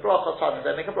woman makes a bracha, Sfaradim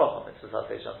don't make a bracha, Mitzvah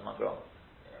Sasei Shas Magron.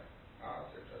 That's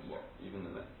interesting. What? Even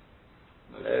the men?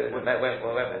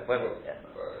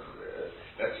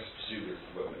 Let's just pursue this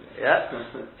women. Yeah?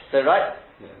 So, right?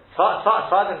 Yeah.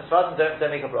 Sfaradim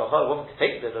don't make a bracha, a woman can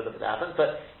take the little bit that happens,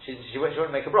 but she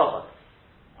wouldn't make a bracha.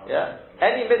 Yeah?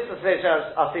 Any Mitzvah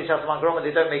Sasei Shas Magron,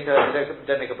 they don't make a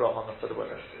bracha for the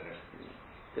women.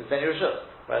 Because then you're sure.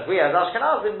 Whereas we as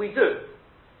Ashkenazim, we do.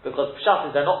 Because Pshat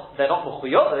is they're not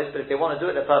mechuyot, but if they want to do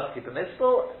it, they're perfectly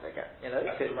permissible. Okay,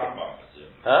 That's the Rambam,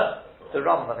 presume. The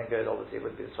Rambam, I think, goes obviously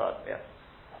would be the Sfaradim, yeah.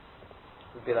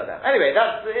 Would be like that. Anyway,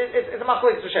 it's a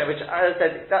machlokes Rishonim, which as I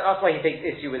said, that's why he takes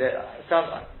issue with it. So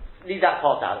leave that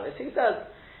part out of it. He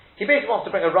basically wants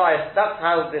to bring a riot. That's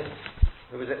how this,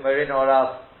 who was it, Marino or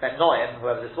Ben Noim,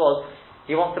 whoever this was,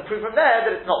 he wants to prove from there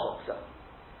that it's not muktzah.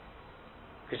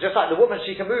 Because just like the woman,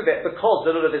 she can move it because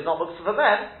the lulav is not muktzah for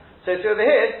men. So over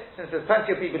here, since there's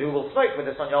plenty of people who will smoke with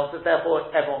this on Yom Tov,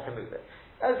 therefore everyone can move it.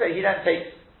 As I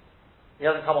say, he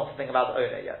doesn't come on to think about the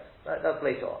owner yet. That's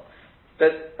later on.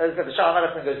 But as I said, the Shah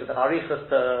HaMelech goes with an arichas,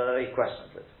 he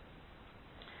questions it.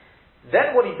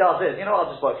 Then what he does is,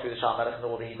 I'll just work through the Shah HaMelech and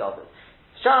all that he does is.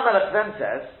 Shah HaMelech then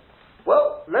says,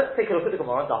 well, let's take a look at the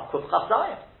Gemara and Daf Kuf Chaf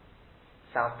Zayin.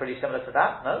 Sounds pretty similar to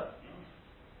that, no?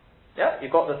 Yeah,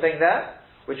 you've got the thing there,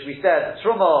 which we said,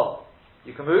 Truma,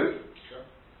 you can move. Sure.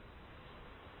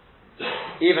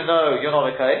 Even though you're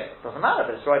not okay, doesn't matter,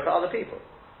 but it's right for other people.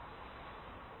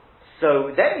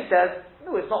 So then he says,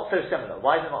 no, it's not so similar.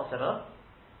 Why is it not similar?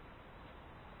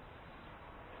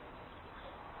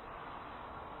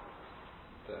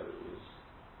 There it was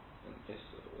an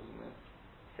Issa, wasn't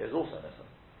it? It was also an Issa.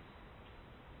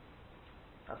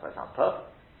 That's why it sounds perfect.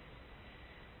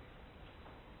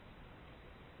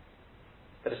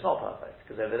 But it's not perfect,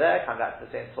 because over there, come back to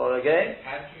the same swallow again.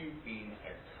 Had you been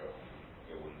a Kohen,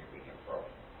 it wouldn't have been a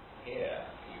problem. Here,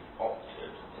 you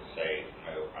opted to say,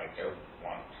 no, I don't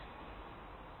want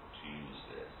to use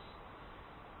this.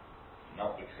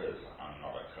 Not because I'm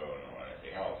not a Kohen or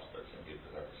anything else, but simply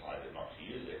because I've decided not to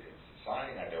use it. It's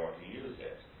deciding I don't want to use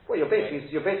it. Well, you're basically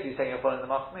saying you're following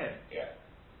the Machmir. Yeah.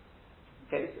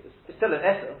 Okay, it's still an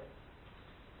Essa.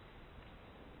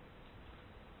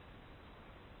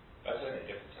 That's only a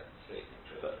difference I can see.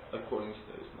 But according to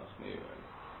those Machmir,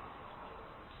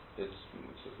 it's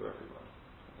mitzvah for everyone.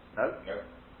 No? No.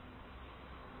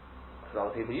 Because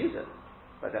other people use it.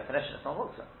 By definition, it's not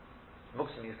Muktzah.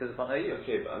 Muktzah means because it's not no use.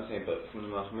 Okay, but I'm saying, but from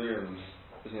the Machmir,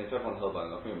 if everyone's held by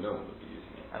the Machmir, no one would be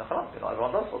using it. And not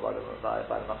everyone does hold by the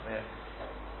Machmir.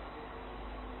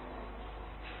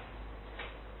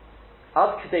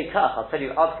 Ad Kedei Kach, I'll tell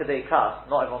you, Ad Kedei Kach,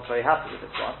 not everyone's very happy with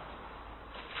this one.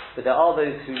 But there are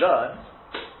those who learn,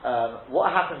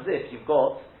 what happens if you've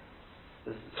got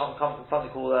something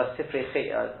called Sifrei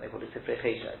Cheshek, they call it Sifrei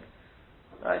Cheshek.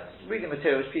 Right? Reading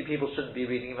material which people shouldn't be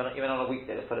reading even on a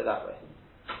weekday, let's put it that way.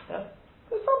 Yeah?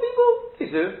 But some people, they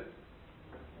do.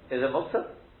 Is it Muktzah?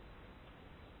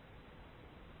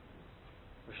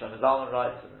 Shlomo Zalman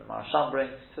writes, and the Marasham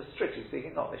brings, so strictly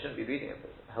speaking, not. They shouldn't be reading it,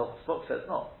 but Hilchos Muktzah says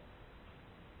not.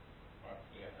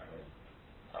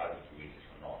 Either to read it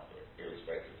or not, but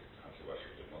irrespective, it's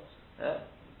controversial to most. Yeah.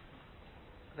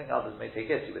 I think others may take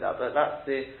issue with that, but that's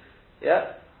the,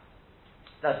 yeah.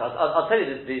 No, so I'll tell you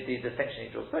the distinction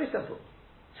he draws. Very simple.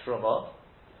 Truma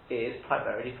is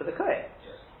primarily for the Kohen.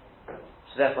 Yes.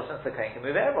 So therefore, since the Kohen can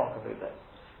move it, everyone can move it.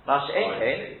 Masha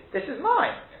Ein, this is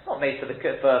mine. It's not made for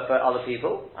other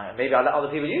people. Maybe I let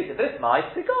other people use it, but it's my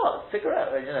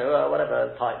cigarette,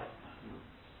 whatever type.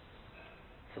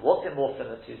 So what's it more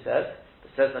similar to, says?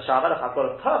 It says in the Shah HaMelech, I've got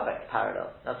a perfect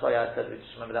parallel. That's why I said, we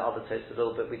just remember that other toast a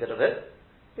little bit we did of it.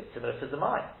 It's similar to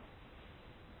Zemai.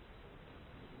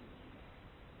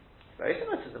 Very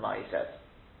similar to Zemai, he says.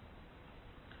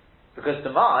 Because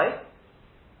Zemai,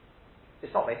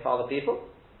 it's not made for other people.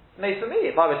 It's made for me.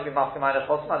 If I were to be Mafka Minor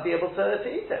Chosim, I'd be able to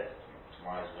eat it.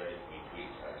 Tomorrow's ready for me to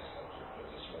eat. I just have to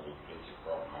put this small bit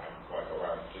problem. I haven't quite got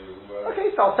around to.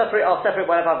 Okay, so I'll separate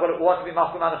whatever I've got. Want to be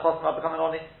Mafka Minor Chosim, I'll become an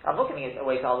Oni. I'm not giving it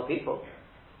away to other people.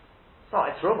 It's not,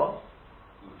 it's Rumah.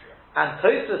 And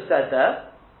Tosfos said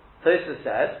that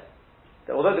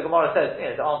although the Gemara says,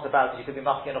 the answer about it, you could be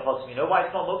Mafki and a Chosim, you know why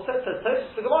it's not Muktzah? So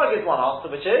Tosfos, the Gemara gives one answer,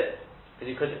 which is,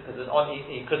 because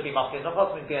he could be Mafki and a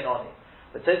Chosim and be an Oni.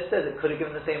 But Tosfos says it could have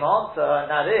given the same answer, and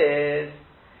that is,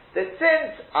 that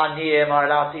since Aniyim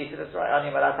are allowed to eat it, that's right,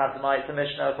 Aniyim are allowed to have Zemai, it's a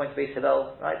Mishnah, according to Beis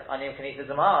Hillel, right? Aniyim can eat the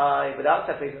Zemai without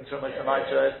separating Truma and Zemai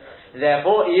to it.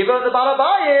 Therefore, even the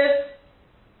Balabayis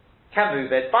can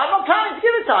move it, but I'm not planning to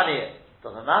give it to Aniyim.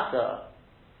 Doesn't matter,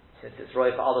 since it's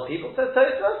right for other people. So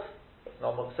Tosfos, It's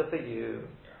not muksa for you.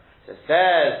 So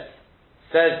says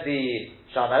the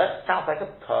Shalmelech, sounds like a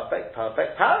perfect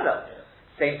parallel. Yeah.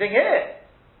 Same thing here.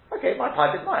 Okay, my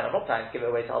pipe is mine. I'm not planning to give it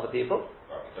away to other people.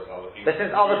 Right, because other people But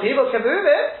since other people can move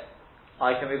it,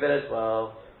 I can move it as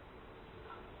well.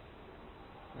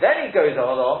 Then he goes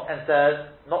along and says,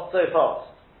 not so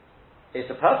fast. It's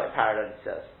a perfect parallel, he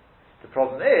says. The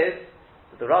problem is,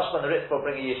 that the Rashba and the Ritva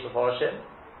bring a Yesh Mefarshim,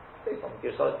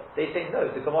 they say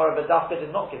no, the Gemara of Adafka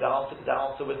did not give that answer because that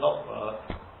answer would not work.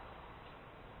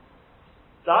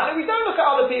 So I know we don't look at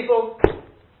other people.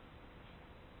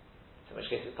 In which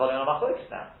case it's Tolin on Machlokas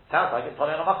now. Sounds like it's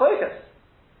Tolin on Machlokas.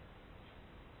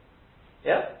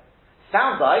 Yeah?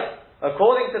 Sounds like,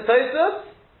 according to Tosfos,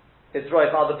 it's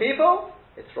right for other people,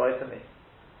 it's right for me.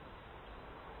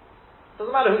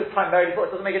 Doesn't matter who it's primarily for,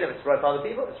 it doesn't make a difference. It's right for other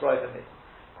people, it's right for me.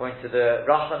 According to the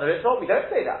Rashba and the Ritva, we don't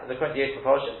say that. According to Yesh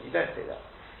Mefarshim, you don't say that.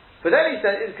 But then he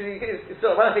said,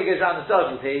 when I think he goes around the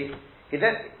circles, he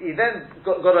then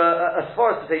got a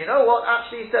forest to say, you know what,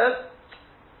 actually he says,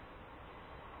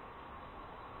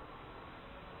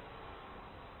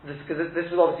 because this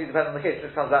will obviously depend on the case.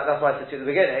 This comes back. That's why I said to you at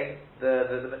the beginning.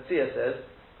 The Metzia says,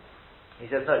 he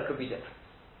says no, it could be different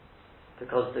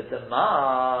because the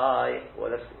demai.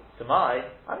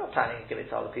 I'm not planning to give it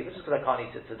to other people just because I can't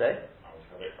eat it today. I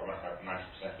want to have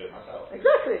 90% of it myself.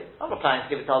 Exactly. I'm not planning to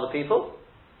give it to other people.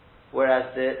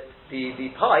 Whereas the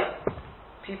pipe,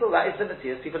 people that is the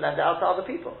Metzia, people lend it out to other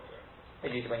people. They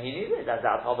use it when he needs it. Lend it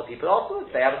out to other people afterwards.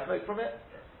 They have a smoke from it.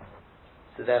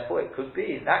 So therefore it could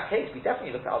be, in that case, we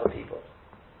definitely look at other people.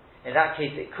 In that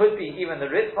case, it could be even the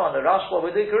Ritva and the Rashba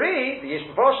would agree, the Yesh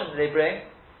Mefarshim they bring,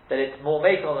 that it's more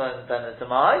Mekel than the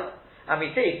Tamai. And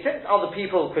we say, since other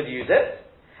people could use it,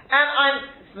 and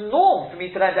it's the norm for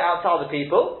me to lend it out to other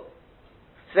people,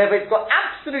 so therefore it's got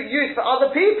absolute use for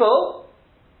other people,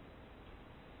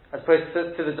 as opposed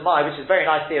to the Tamai, which is very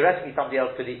nice, theoretically somebody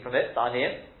else could eat from it, the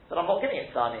Aniyim, but I'm not giving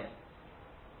it to the Aniyim.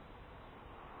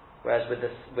 Whereas with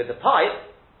the pipe,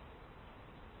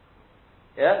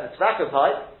 the tobacco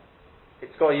pipe,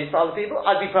 it's got use for other people.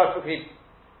 I'd be perfectly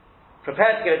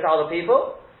prepared to give it to other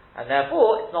people, and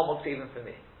therefore it's not muksa even for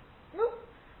me. No,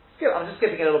 I'm just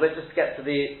skipping a little bit just to get to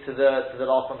the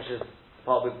last one, which is the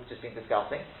part we've just been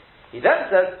discussing. He then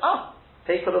says,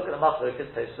 take a look at the Machlokas,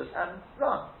 Tosfos, and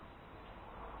Ran.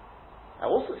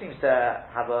 That also seems to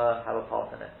have a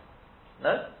part in it.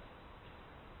 No?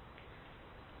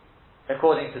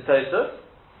 According to Tosfos,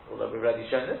 although we've already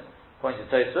shown this, according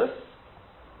to Tosfos,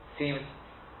 seems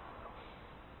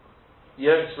you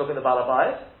don't just look at the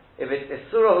Balabayas. If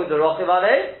it's Surahu Dorochiv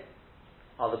Alei,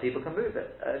 other people can move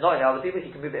it. Not only other people,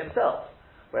 he can move it himself.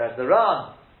 Whereas the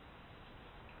Ran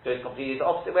goes completely the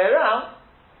opposite way around.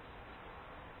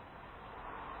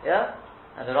 Yeah?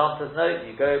 And the Ran says, no,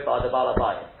 you go by the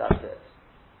Balabayas. That's it.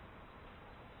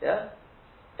 Yeah?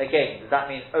 Again, does that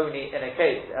mean only in a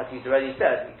case, as he's already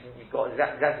said, you've got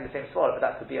exactly the same swallow, but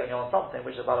that could be only on something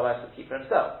which the Balawais would keep for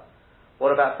himself. What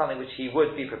about something which he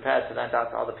would be prepared to lend out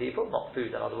to other people, not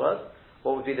food in other words?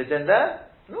 What would be the din there?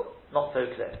 No, not so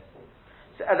clear.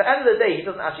 So at the end of the day, he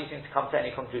doesn't actually seem to come to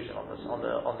any conclusion on this, on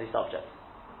the subject.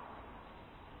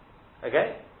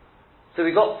 Okay? So we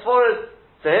got Sforas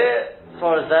to here,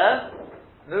 Sforas there.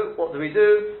 No, what do we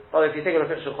do? Well, if you take a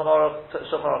look at Shulchan Aruch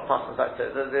passes back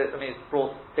to it's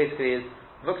brought basically is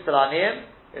Muktzal Aniyim,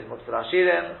 is Muktzal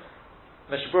Ashirim.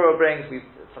 Mishabura brings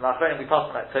from our friend we pass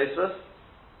on that Tosfos.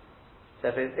 So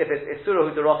if it's Surah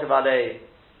Hudarochiv Alei,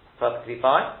 perfectly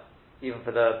fine, even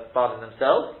for the Badim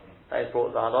themselves. That is brought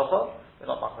as the halacha. We're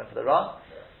not marking for the Ran.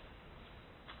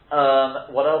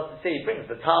 What else to see? He brings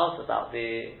the Tals about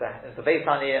the Beis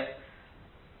Aniyim.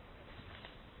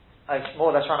 I'm more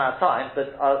or less run out of time,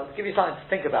 but I'll give you something to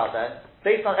think about then.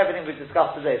 Based on everything we've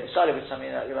discussed today, the Shaila, which I'm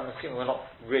assuming we're not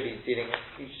really dealing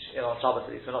on Shabbos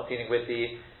at least, we're not dealing with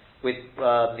these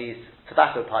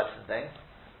tobacco pipes and things.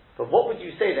 But what would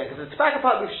you say then? Because the tobacco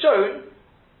pipe we've shown,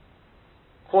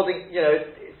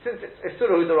 since it's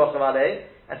Surah Hudaroch Amalei,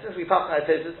 and since we passed on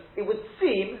Tosfos, it would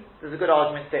seem there's a good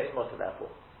argument to say it's Mutter therefore.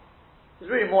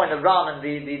 It's really more in the Ram and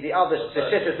the other, the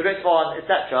Shittas, the Ritva,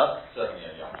 etc. Certainly,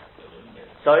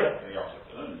 Sorry?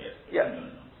 Yeah.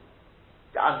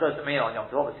 I mean on Yom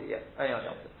Tov, obviously, yeah. Only on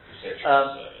Yom Tov.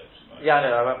 I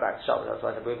know, I went back to Shabbos, that's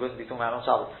why I said we wouldn't be talking about it on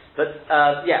Shabbos. But,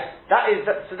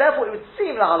 so therefore it would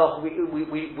seem like halacha,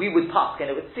 we would pass,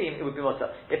 and it would seem it would be mutter.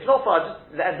 If not, I'll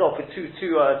just end off with two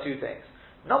things.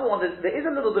 Number one, there is a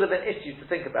little bit of an issue to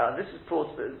think about, and this is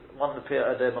brought one of the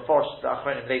Mefarish, the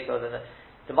Achronim later, the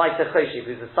Ma'aseh Choshev,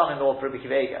 who's the son-in-law of Rabbi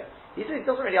Akiva Eiger. He says he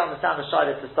doesn't really understand the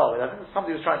Shaila to start with. I think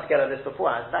somebody was trying to get at this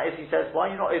beforehand, and that is, he says, why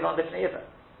are you not over on different Eiver?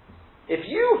 If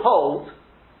you hold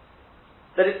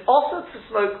that it's offered to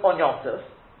smoke on Yom Tov,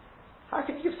 how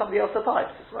can you give somebody else a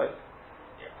pipe to smoke?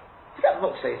 Forget the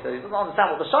Mukse, so he doesn't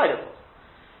understand what the Shaila was.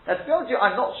 Now, to be honest with you,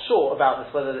 I'm not sure about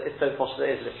this, whether it's so posh that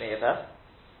it is Lifnei Yeveh,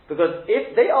 because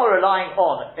if they are relying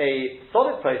on a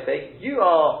solid prostate, you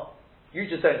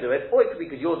just don't do it, or it could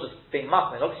be because you're just being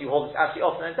machmir. Obviously, you hold this actually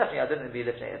off, and then definitely I didn't be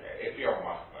Lifnei Yeveh. If you're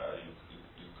machmir,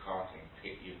 you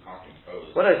can't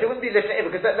impose. Well, no, so it wouldn't be Lifnei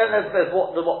Yeveh, because then there's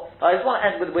what. I just want to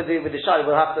end with the Shaila.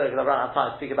 We'll have to, because I've run out of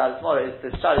time to speak about it tomorrow. Is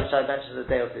the Shaila which I mentioned a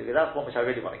day or two ago? That's one which I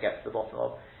really want to get to the bottom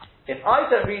of. If I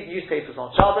don't read newspapers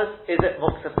on Shabbos, is it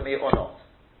muktzah for me or not?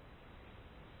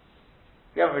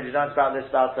 We haven't really learned about this,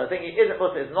 thinking, is it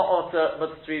muktzah, is not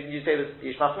muktzah to read newspapers,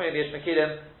 Yishmachmim,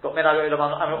 Yishmakilim, got Minag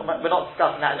Olam, we're not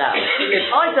discussing that now. If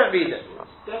I don't read it.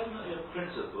 It's definitely a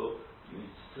principle you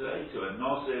say to a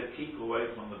Nazir, keep away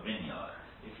from the vineyard.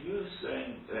 If you're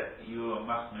saying that you are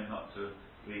machmir not to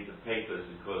read the papers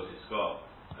because it's got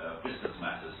business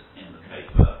matters in the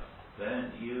paper,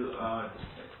 then you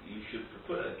should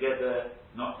put it together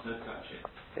not to touch it.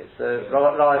 Okay, so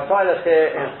Rabbi Freilich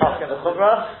here is asking the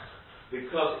Chumrah.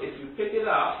 Because if you pick it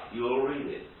up, you'll read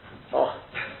it. Oh,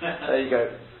 there you go.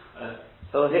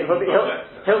 So he'll be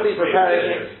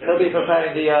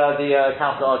preparing the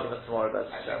counter argument tomorrow. But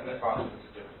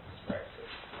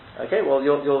okay, well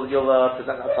you'll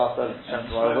present that task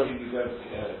tomorrow. Smoking, you go to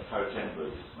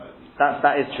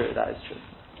that is true.